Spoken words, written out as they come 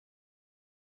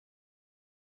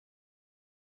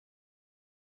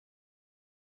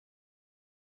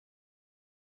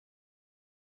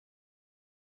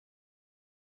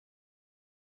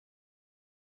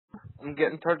I'm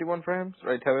getting 31 frames.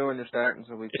 Right, tell me when you're starting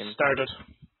so we It can... started.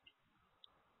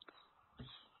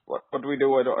 What do we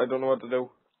do? I don't know what to do.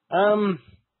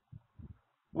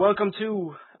 Welcome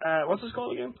to, what's this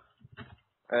called again?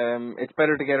 It's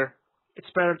better together. It's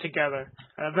Better Together.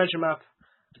 An adventure map.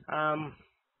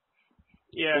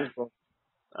 Yeah.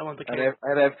 I want the cake.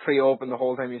 I'd have 3 open the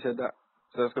whole time you said that.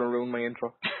 So that's going to ruin my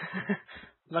intro. I'm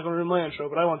not going to ruin my intro,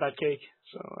 but I want that cake.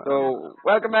 So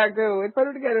welcome back to It's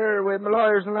Better Together with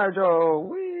Molloyers and Largeo.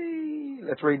 Whee!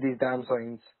 Let's read these damn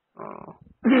signs. Oh.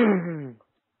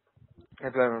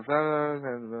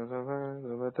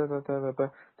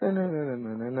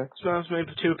 Swamps made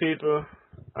for 2 people.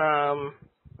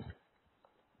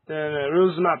 Then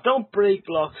rules of the map. Don't break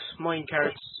blocks, mine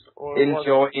carts, or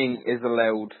Enjoying is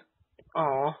allowed.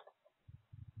 Aw.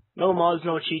 No mods,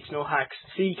 no cheats, no hacks.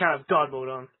 See, you can't have God mode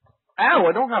on. Ow,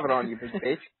 I don't have it on, you big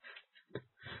bitch.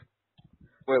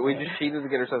 Wait, we just cheated to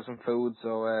get ourselves some food,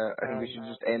 so I think we should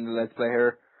just end the Let's Play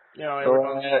here. Yeah, So,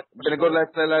 been a good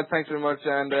Let's Play, lads. Thanks very much,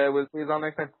 and we'll see you all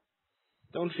next time.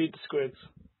 Don't feed the squids.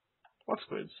 What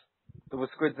squids? There was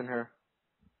squids in here.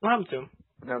 What happened to them?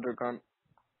 But now they're gone.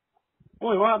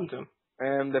 Wait, what happened to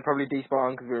them? They probably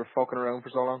despawned because we were fucking around for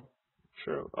so long.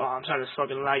 Sure. Oh, I'm trying to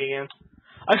fucking lag again.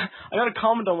 I got a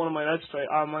comment on one of my Let's Play,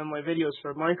 one of my videos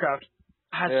for Minecraft.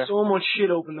 I had so much shit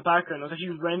open in the background. I was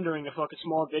actually rendering a fucking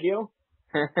small video.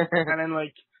 And then,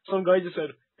 like, some guy just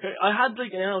said, hey, I had,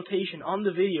 like, an annotation on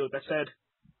the video that said,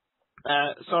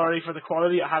 sorry for the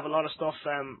quality, I have a lot of stuff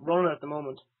running at the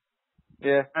moment.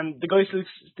 Yeah. And the guy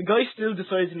still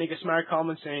decided to make a smart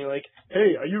comment saying, like,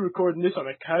 hey, are you recording this on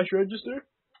a cash register?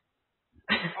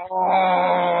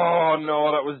 Oh,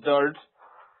 no, that was dirt.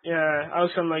 Yeah, I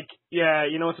was kind of like, yeah,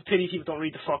 you know, it's a pity people don't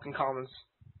read the fucking comments.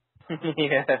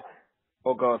 Yeah.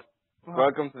 Oh, God. Oh.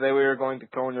 Welcome. Today we are going to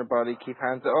clone your body. Keep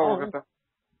hands up. Oh, look at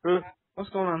that.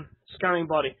 What's going on? Scanning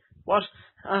body. What?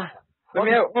 Let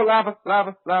me out. Oh, lava.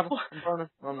 Oh. I'm burning.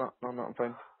 No, I'm not. I'm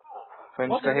fine.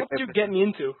 What did you get me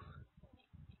into?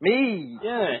 Me?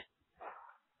 Yeah.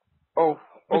 Oh,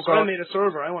 God. I made a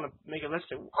server. I want to make a Let's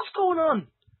Play. What's going on?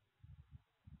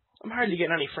 I'm hardly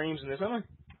getting any frames in this, am I?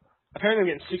 Apparently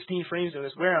I'm getting 16 frames in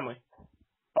this. Where am I?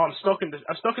 Oh, I'm stuck in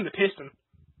the piston.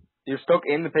 You're stuck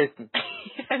in the piston?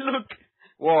 Yeah, look.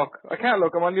 Walk. I can't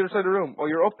look. I'm on the other side of the room. Oh,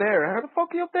 you're up there. How the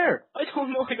fuck are you up there? I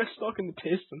don't know. I got stuck in the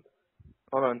piston.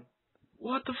 Hold on.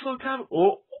 What the fuck happened?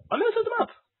 Oh, I'm outside the map.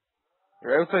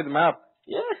 You're outside the map?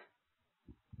 Yeah.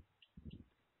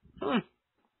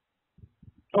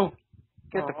 Oh.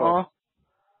 Get the fuck.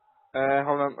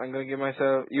 Hold on. I'm going to give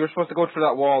myself... You're supposed to go through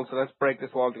that wall, so let's break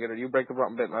this wall together. You break the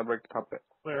bottom bit and I'll break the top bit.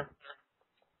 Where?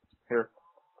 Here.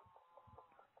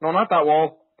 No, not that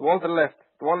wall. The wall to the left.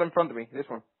 The wall in front of me. This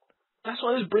one. That's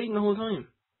why I was breathing the whole time.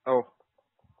 Oh.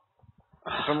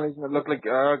 For some reason it looked like...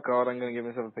 Oh, God, I'm going to give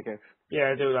myself a pickaxe.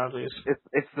 Yeah, do that, please.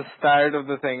 It's the start of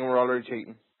the thing and we're already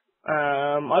cheating.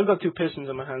 I've got 2 pistons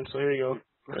in my hand, so here you go.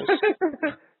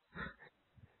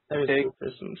 There's 2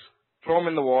 pistons. Throw them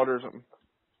in the water or something.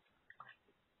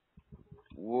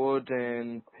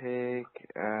 Wooden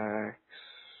pickaxe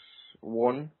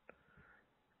 1.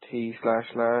 T//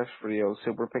 for the old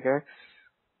super pickaxe.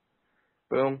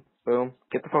 Boom, boom.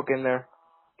 Get the fuck in there.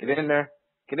 Get in there.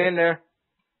 Get in there.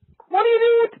 What are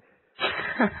you doing?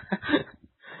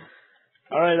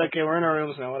 Alright, okay, we're in our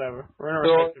rooms now, whatever. We're in our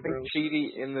respective rooms.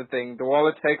 Cheaty in the thing. The wall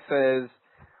of text says...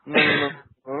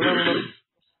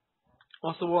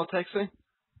 What's the wall text say?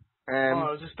 I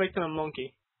was expecting a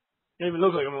monkey. It even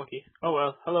looks like a monkey. Oh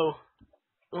well, hello.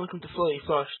 Welcome to Fly,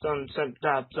 Flush, Dun, Sent,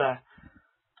 Dab, Zah.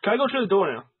 Can I go through the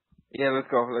door now? Yeah, let's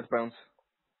go. Let's bounce.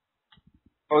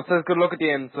 Oh, it says good luck at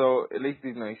the end, so at least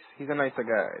he's nice. He's a nicer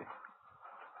guy.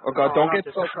 Oh God, don't get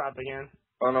this crap again.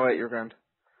 Oh no, wait, you're grand.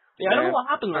 Yeah, I don't know what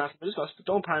happened last time.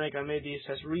 Don't panic, I made these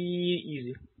tests really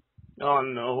easy. Oh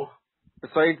no.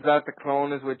 Besides that, the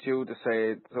clone is with you to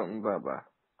say something blah blah.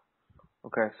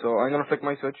 Okay, so I'm gonna flick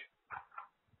my switch.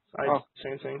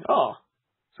 Same thing. Oh.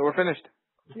 So we're finished.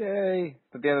 Yay.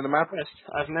 At the end of the map. Yes,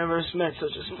 I've never met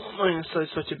such a small mind inside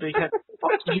such a big head.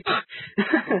 This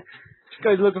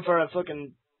guy's looking for a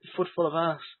fucking foot full of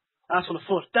ass. Ass full of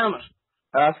foot. Damn it.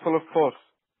 Ass full of foot.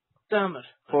 Damn it.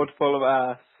 Foot full of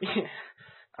ass.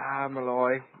 Yeah.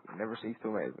 Molloy. You never cease to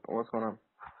amaze. What's going on?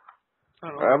 I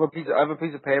don't know. I have a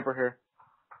piece of paper here.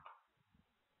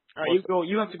 Alright,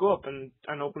 you have to go up and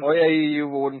open. Oh yeah, you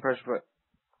have a wooden pressure foot.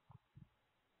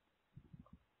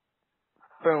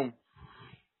 Boom.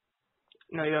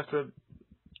 No, you have to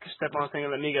step on a thing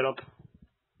and let me get up.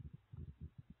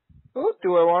 Oh,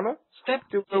 do I wanna?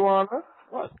 Do I wanna?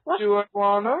 What? Do I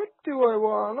wanna? Do I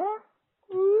wanna?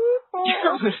 Ooh, oh,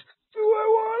 do I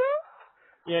wanna?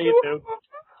 Yeah, you do.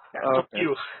 Okay.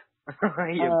 You.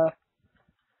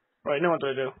 Right, now what do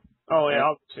I do? Oh, yeah,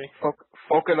 I'll see.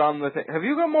 Fuck it on the thing. Have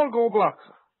you got more gold blocks?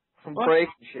 From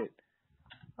breaking shit.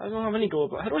 I don't have any gold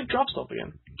blocks. How do I drop stuff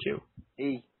again? Q.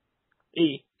 E.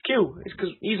 E. Q. It's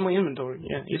because E's my inventory.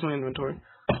 Yeah, E's my inventory.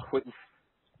 Quit.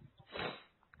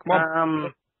 Come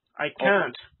on. I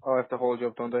can't. Oh, I have to hold you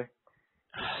up, don't I?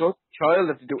 Good child, I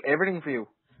have to do everything for you.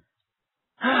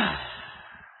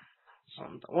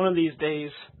 One of these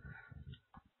days.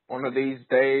 One of these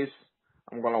days,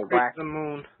 I'm gonna whack the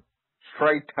moon.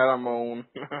 straight to the moon.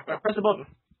 Press the button.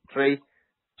 3,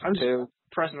 I'm just 2.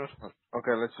 pressing it.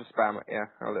 Okay, let's just spam it. Yeah,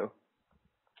 I'll do.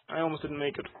 I almost didn't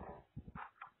make it.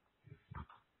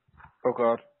 Oh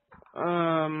god.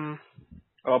 Oh,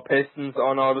 Oh, Pistons.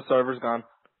 Oh no, the server's gone.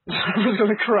 the server's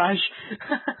gonna crash.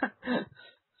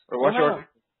 What's your...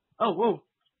 Oh, whoa.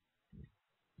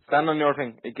 Stand on your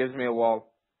thing. It gives me a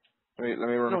wall. Let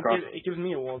me run across. It gives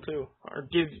me a wall too. Or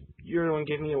you're the one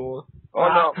give me a wall. Oh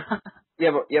no.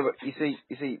 Yeah, but you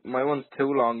see, my one's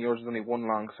 2 long. Yours is only 1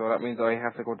 long, so that means I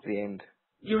have to go to the end.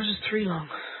 Yours is 3 long,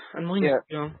 and mine is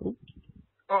 3 long.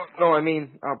 Oh no, I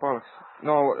mean, bollocks.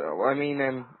 No, I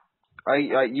mean,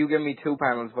 you give me 2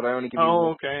 panels, but I only give you 1.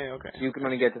 Oh, okay. So you can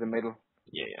only get to the middle.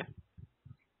 Yeah.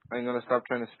 I'm gonna stop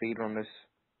trying to speed run this.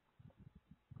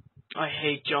 I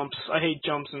hate jumps. I hate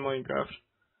jumps in Minecraft.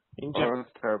 Oh, that's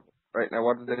terrible. Right, now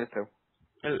what does it do?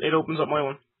 It opens up my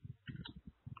one.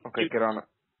 Okay, get on it.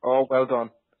 Oh, well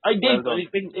done. I did, well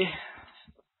but done.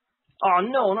 Oh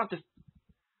no, not the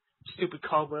stupid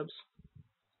cobwebs.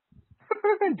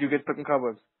 Do you get stuck in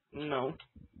cobwebs? No.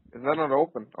 Is that not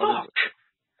open? Fuck!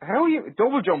 How are you?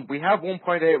 Double jump. We have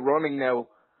 1.8 running now.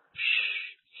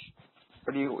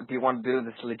 Or do you want to do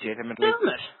this legitimately? Damn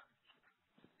it!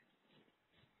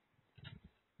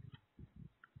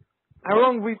 How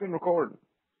long have we been recording?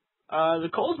 The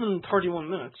call's been 31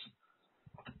 minutes.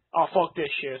 Oh, fuck this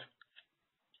shit.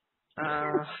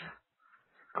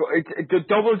 It's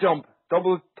double jump.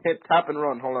 Double tap and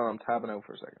run. Hold on, I'm tapping out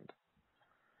for a second.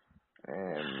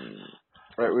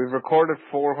 Right, we've recorded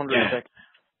 400 seconds.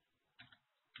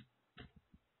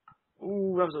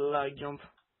 Ooh, that was a lag jump.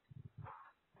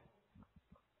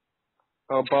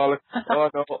 Oh, bollocks. Oh,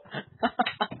 no.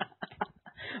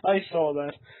 I saw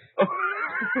that.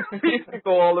 We have to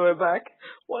go all the way back.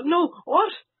 What? No,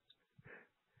 what?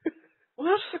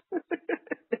 What?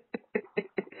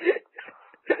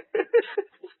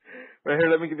 Right here,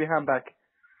 let me give you a hand back.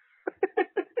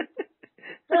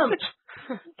 Damn it.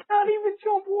 Can't even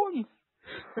jump once.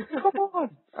 Come on.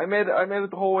 I made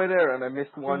it the whole way there and I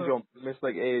missed 1 jump. I missed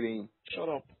like 18. Shut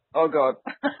up. Oh god.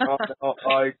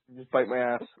 I just bite my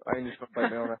ass. I'm just gonna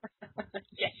bite my own ass.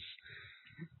 Yes.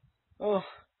 Oh,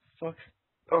 fuck.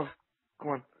 Oh, go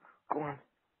on.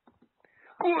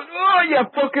 Oh, you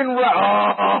fucking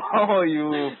oh,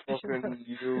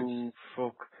 you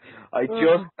fuck. I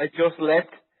just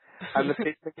left and the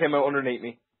fish came out underneath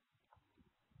me.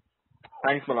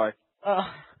 Thanks, my life.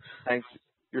 Thanks.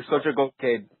 You're such a good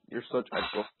kid. You're such a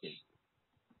good kid.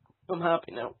 I'm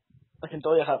happy now. I can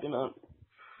tell you happy, man.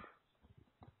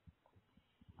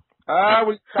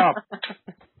 Will you stop?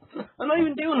 I'm not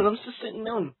even doing it. I'm just sitting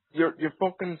down. You're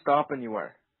fucking stopping, you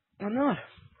are. I'm not.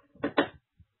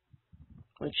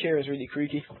 My chair is really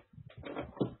creaky.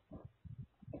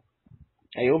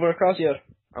 Are you over across yet?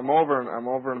 I'm over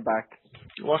and back.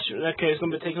 Watch it. Okay, it's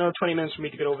going to take another 20 minutes for me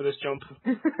to get over this jump.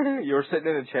 You're sitting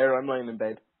in a chair, I'm lying in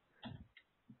bed.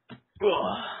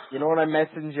 You know when I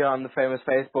messaged you on the famous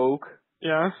Facebook?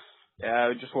 Yeah? Yeah,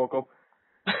 I just woke up.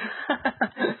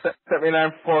 Set me an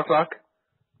alarm for 4 o'clock.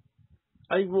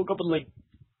 I woke up at like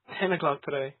 10 o'clock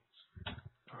today.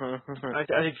 I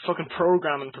did fucking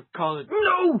programming for college.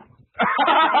 No!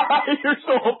 You're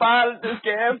so bad at this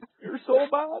game. You're so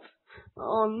bad.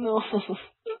 Oh no.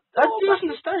 That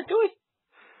doesn't start, do it?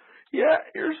 Yeah,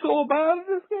 you're so bad at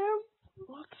this game.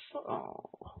 What the fuck? Oh.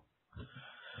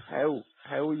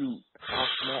 How are you? Oh,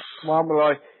 come on,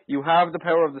 Molloy. You have the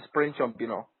power of the sprint jump, you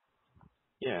know.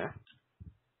 Yeah.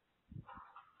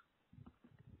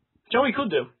 Joe, we could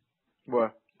do.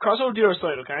 What? Cross over to your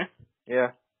side, okay?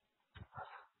 Yeah.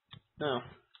 No.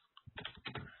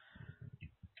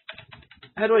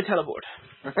 How do I teleport?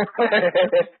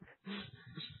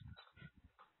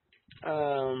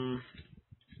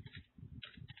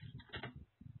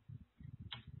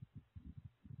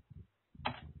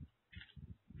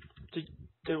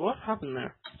 Did what happened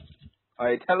there?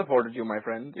 I teleported you, my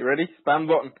friend. You ready? Spam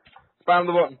the button. Spam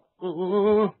the button.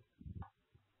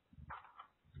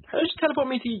 How did you teleport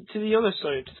me to the other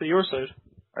side, to your side?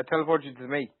 I teleported you to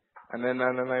me, and then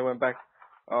I went back.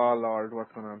 Oh Lord,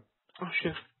 what's going on? Oh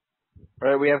shit!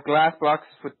 Right, we have glass blocks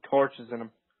with torches in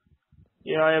them.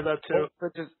 Yeah, I have that Oh,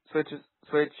 too.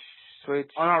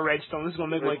 switch. Oh, not redstone. This is gonna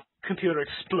make my computer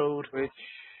explode. Switch.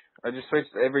 I just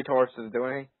switched every torch. Does it do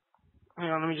anything? Hang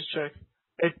on, let me just check.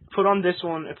 It put on this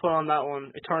one, it put on that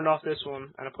one, it turned off this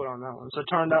one, and it put on that one. So it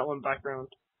turned that one background.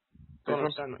 This Don't one?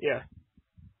 understand that. Yeah.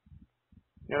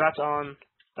 Yeah, that's on.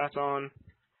 That's on.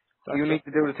 You That's need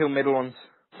to do the two middle ones.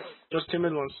 just two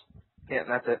middle ones. Yeah,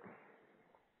 that's it.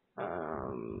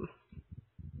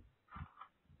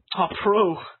 Oh,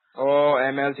 pro. Oh,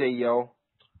 MLJ, yo.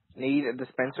 Need a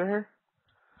dispenser here?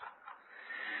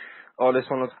 Oh, this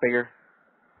one looks bigger.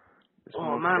 This one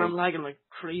Oh looks man, big. I'm lagging like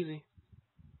crazy.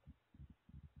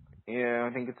 Yeah,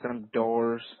 I think it's on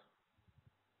doors.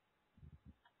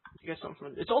 You get something from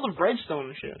it. It's all the redstone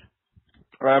and shit.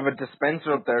 I have a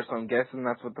dispenser up there, so I'm guessing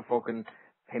that's what the fucking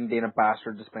him being a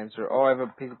bastard dispenser. Oh, I have a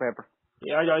piece of paper.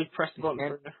 Yeah, I pressed the button Yeah.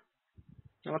 for you.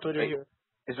 Now what do I do Right. here?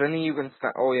 Is there any you can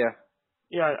stand? Oh yeah.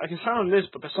 Yeah, I can stand on this,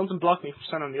 but there's something blocking me from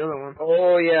standing on the other one.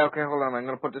 Oh yeah. Okay, hold on. I'm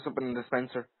gonna put this up in the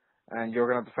dispenser, and you're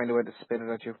gonna have to find a way to spit it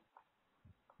at you.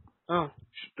 Oh.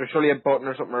 There's surely a button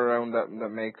or something around that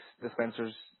makes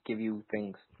dispensers give you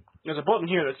things. There's a button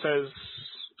here that says...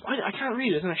 I can't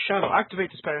read it. It's in a shadow. Activate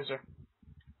dispenser.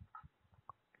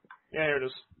 Yeah, here it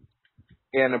is.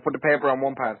 Yeah, and I put the paper on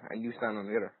one pad, and you stand on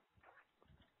the other.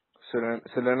 So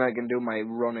then I can do my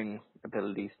running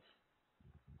abilities.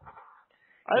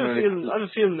 I have a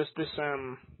feeling this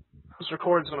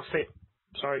recording's gonna fail.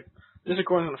 Sorry. This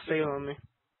recording's gonna fail on me.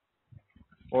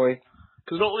 Oi.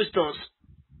 Because it always does.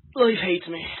 Life hates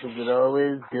me. Because it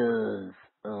always does.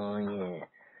 Oh yeah.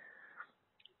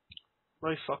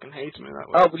 Life fucking hates me that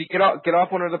way. Oh, will you get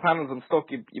off one of the panels? I'm stuck.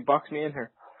 You boxed me in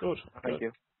here. Good. Thank Good.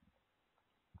 you.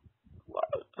 What?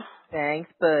 Thanks,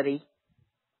 buddy.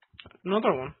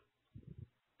 Another one.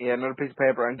 Yeah, another piece of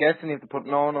paper. I'm guessing you have to put...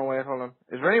 No, wait, hold on.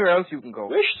 Is there anywhere else you can go?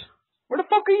 Wished? Where the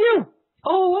fuck are you?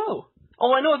 Oh, wow.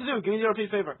 Oh, I know what to do. Give me the other piece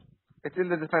of paper. It's in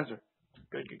the dispenser.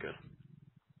 Good, good, good.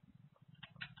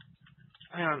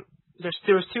 Hang on.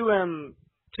 There was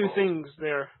two things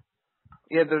there.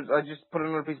 Yeah, I just put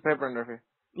another piece of paper in there for you.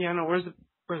 Yeah, no, where's it?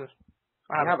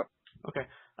 I have it. Okay.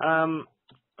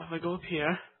 If I go up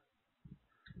here,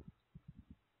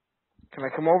 Can I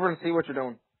come over and see what you're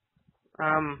doing?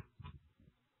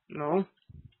 no.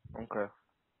 Okay.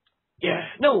 Yeah,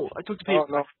 no, I took the paper.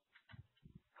 Oh, no.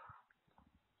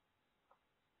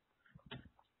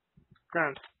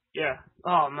 Grand. Yeah.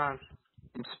 Oh, man.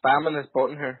 I'm spamming this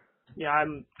button here. Yeah,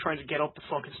 I'm trying to get up the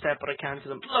fucking step, but I can't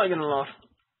because I'm lagging a lot.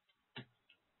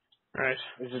 Right.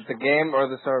 Is it the game or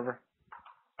the server?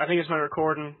 I think it's my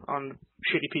recording on the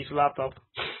shitty piece of laptop.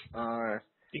 Alright.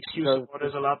 The excuse of what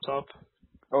is a laptop.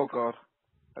 Oh god.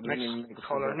 I didn't even make Next a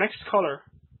color. sense. Next color.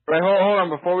 Right, hold on.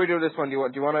 Before we do this one, do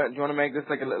you wanna make this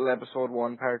like a little episode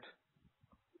 1 part,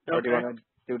 or do you Okay. wanna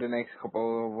do the next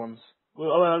couple of ones?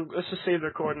 Well, let's just save the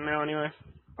recording now anyway.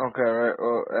 Okay, right.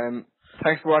 Well,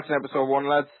 thanks for watching episode 1,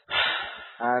 lads,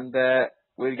 and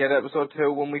we'll get episode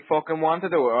 2 when we fucking want to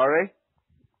do it. Alright?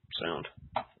 Sound.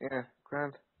 Yeah,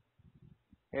 grand.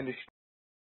 End of